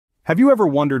Have you ever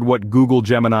wondered what Google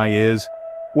Gemini is?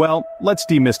 Well, let's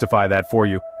demystify that for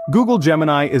you. Google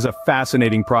Gemini is a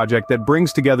fascinating project that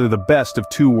brings together the best of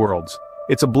two worlds.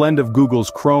 It's a blend of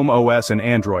Google's Chrome OS and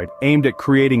Android, aimed at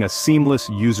creating a seamless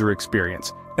user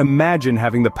experience. Imagine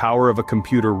having the power of a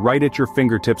computer right at your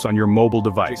fingertips on your mobile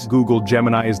device. Google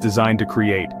Gemini is designed to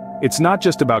create. It's not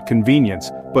just about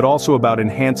convenience, but also about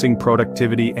enhancing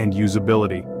productivity and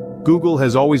usability. Google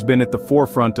has always been at the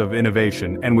forefront of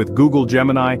innovation, and with Google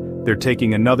Gemini, they're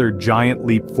taking another giant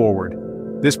leap forward.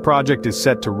 This project is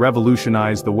set to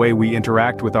revolutionize the way we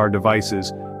interact with our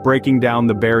devices, breaking down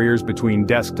the barriers between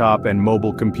desktop and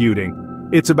mobile computing.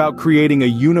 It's about creating a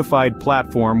unified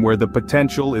platform where the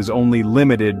potential is only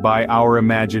limited by our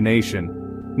imagination.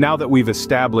 Now that we've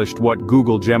established what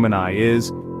Google Gemini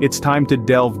is, it's time to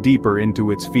delve deeper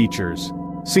into its features.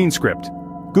 Scene script.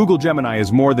 Google Gemini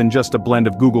is more than just a blend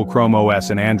of Google Chrome OS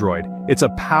and Android. It's a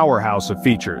powerhouse of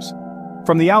features.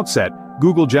 From the outset,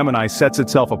 Google Gemini sets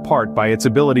itself apart by its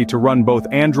ability to run both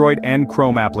Android and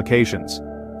Chrome applications.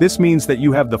 This means that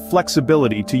you have the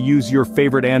flexibility to use your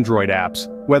favorite Android apps,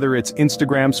 whether it's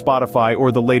Instagram, Spotify,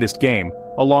 or the latest game,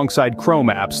 alongside Chrome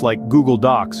apps like Google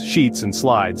Docs, Sheets, and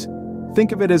Slides.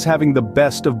 Think of it as having the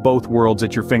best of both worlds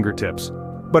at your fingertips.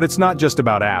 But it's not just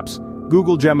about apps.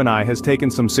 Google Gemini has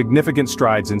taken some significant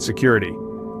strides in security.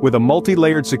 With a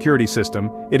multi-layered security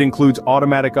system, it includes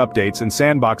automatic updates and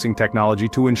sandboxing technology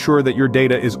to ensure that your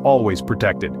data is always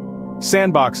protected.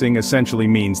 Sandboxing essentially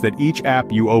means that each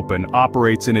app you open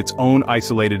operates in its own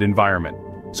isolated environment.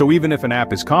 So even if an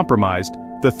app is compromised,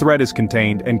 the threat is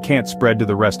contained and can't spread to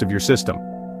the rest of your system.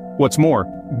 What's more,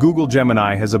 Google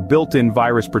Gemini has a built-in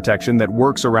virus protection that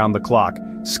works around the clock,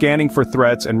 scanning for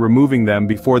threats and removing them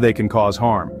before they can cause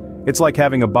harm. It's like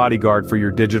having a bodyguard for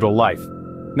your digital life.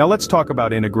 Now let's talk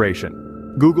about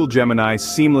integration. Google Gemini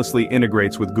seamlessly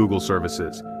integrates with Google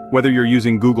services. Whether you're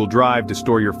using Google Drive to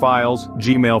store your files,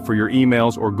 Gmail for your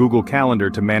emails, or Google Calendar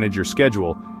to manage your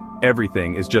schedule,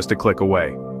 everything is just a click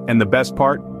away. And the best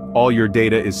part? All your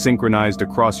data is synchronized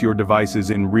across your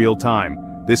devices in real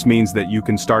time. This means that you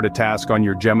can start a task on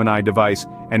your Gemini device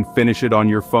and finish it on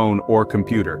your phone or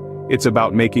computer. It's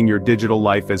about making your digital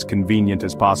life as convenient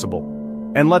as possible.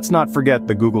 And let's not forget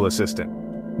the Google Assistant.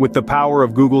 With the power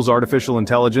of Google's artificial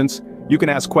intelligence, you can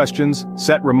ask questions,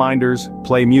 set reminders,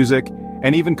 play music,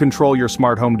 and even control your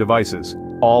smart home devices,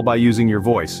 all by using your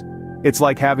voice. It's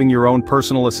like having your own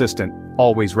personal assistant,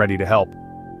 always ready to help.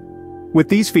 With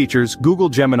these features, Google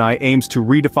Gemini aims to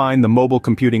redefine the mobile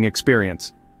computing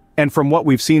experience. And from what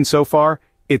we've seen so far,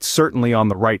 it's certainly on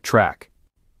the right track.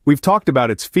 We've talked about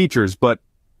its features, but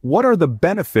what are the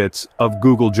benefits of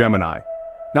Google Gemini?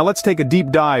 Now let's take a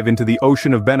deep dive into the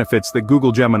ocean of benefits that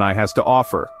Google Gemini has to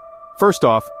offer. First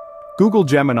off, Google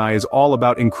Gemini is all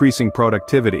about increasing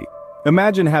productivity.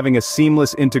 Imagine having a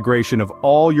seamless integration of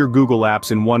all your Google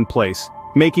apps in one place,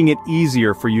 making it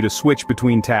easier for you to switch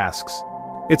between tasks.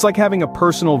 It's like having a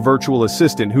personal virtual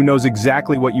assistant who knows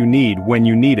exactly what you need when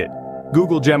you need it.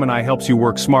 Google Gemini helps you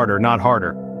work smarter, not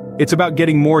harder. It's about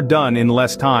getting more done in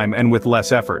less time and with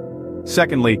less effort.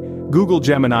 Secondly, Google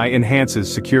Gemini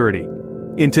enhances security.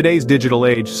 In today's digital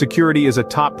age, security is a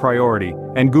top priority,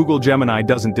 and Google Gemini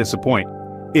doesn't disappoint.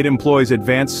 It employs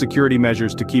advanced security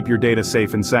measures to keep your data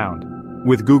safe and sound.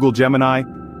 With Google Gemini,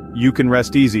 you can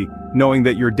rest easy, knowing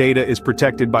that your data is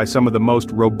protected by some of the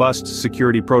most robust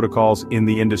security protocols in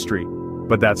the industry.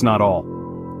 But that's not all.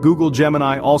 Google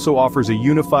Gemini also offers a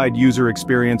unified user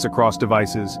experience across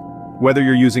devices. Whether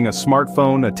you're using a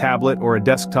smartphone, a tablet, or a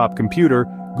desktop computer,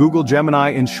 Google Gemini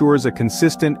ensures a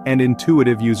consistent and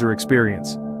intuitive user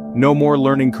experience. No more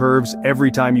learning curves every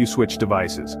time you switch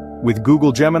devices. With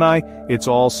Google Gemini, it's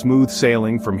all smooth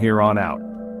sailing from here on out.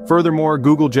 Furthermore,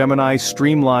 Google Gemini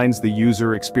streamlines the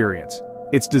user experience.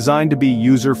 It's designed to be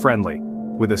user-friendly,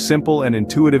 with a simple and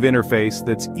intuitive interface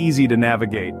that's easy to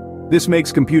navigate. This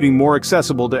makes computing more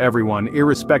accessible to everyone,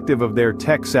 irrespective of their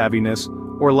tech savviness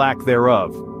or lack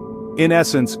thereof. In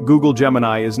essence, Google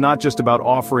Gemini is not just about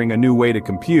offering a new way to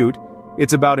compute,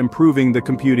 it's about improving the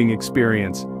computing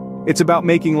experience. It's about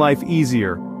making life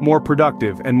easier, more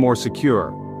productive, and more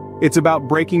secure. It's about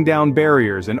breaking down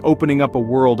barriers and opening up a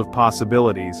world of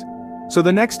possibilities. So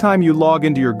the next time you log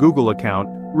into your Google account,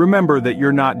 remember that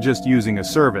you're not just using a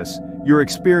service, you're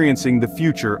experiencing the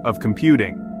future of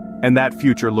computing. And that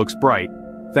future looks bright,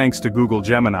 thanks to Google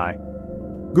Gemini.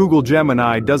 Google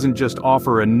Gemini doesn't just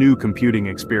offer a new computing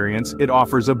experience, it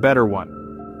offers a better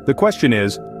one. The question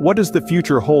is, what does the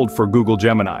future hold for Google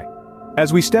Gemini?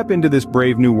 As we step into this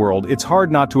brave new world, it's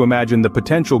hard not to imagine the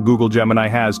potential Google Gemini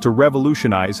has to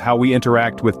revolutionize how we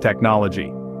interact with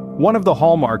technology. One of the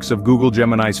hallmarks of Google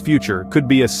Gemini's future could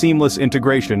be a seamless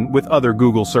integration with other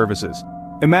Google services.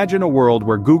 Imagine a world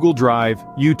where Google Drive,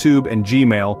 YouTube, and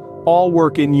Gmail all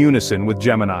work in unison with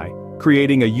Gemini,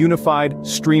 creating a unified,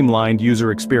 streamlined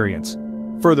user experience.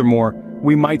 Furthermore,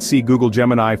 we might see Google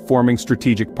Gemini forming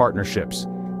strategic partnerships.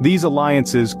 These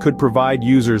alliances could provide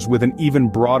users with an even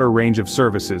broader range of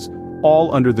services,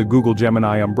 all under the Google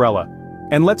Gemini umbrella.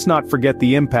 And let's not forget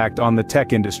the impact on the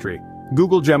tech industry.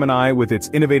 Google Gemini, with its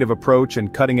innovative approach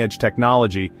and cutting-edge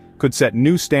technology, could set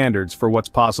new standards for what's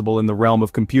possible in the realm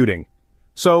of computing.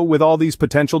 So, with all these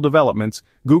potential developments,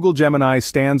 Google Gemini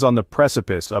stands on the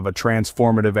precipice of a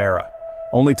transformative era.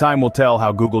 Only time will tell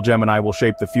how Google Gemini will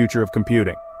shape the future of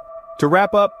computing. To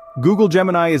wrap up, Google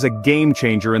Gemini is a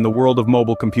game-changer in the world of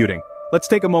mobile computing. Let's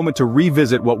take a moment to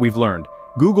revisit what we've learned.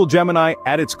 Google Gemini,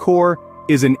 at its core,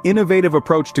 is an innovative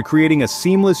approach to creating a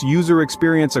seamless user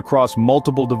experience across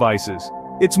multiple devices.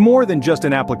 It's more than just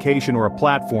an application or a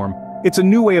platform, it's a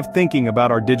new way of thinking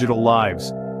about our digital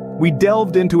lives. We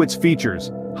delved into its features,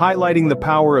 highlighting the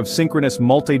power of synchronous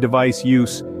multi-device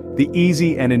use, the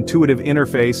easy and intuitive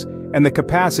interface, and the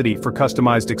capacity for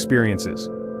customized experiences.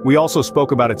 We also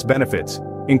spoke about its benefits,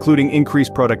 including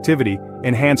increased productivity,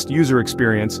 enhanced user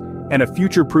experience, and a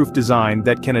future-proof design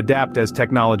that can adapt as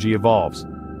technology evolves.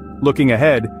 Looking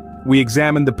ahead, we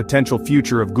examined the potential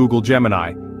future of Google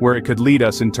Gemini, where it could lead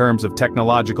us in terms of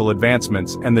technological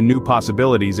advancements and the new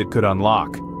possibilities it could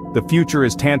unlock. The future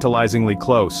is tantalizingly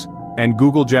close, and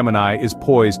Google Gemini is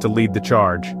poised to lead the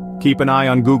charge. Keep an eye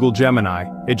on Google Gemini,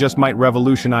 it just might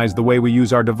revolutionize the way we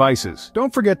use our devices.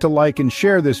 Don't forget to like and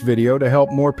share this video to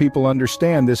help more people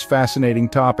understand this fascinating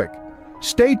topic.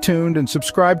 Stay tuned and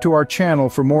subscribe to our channel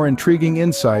for more intriguing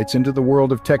insights into the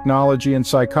world of technology and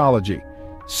psychology.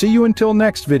 See you until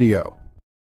next video.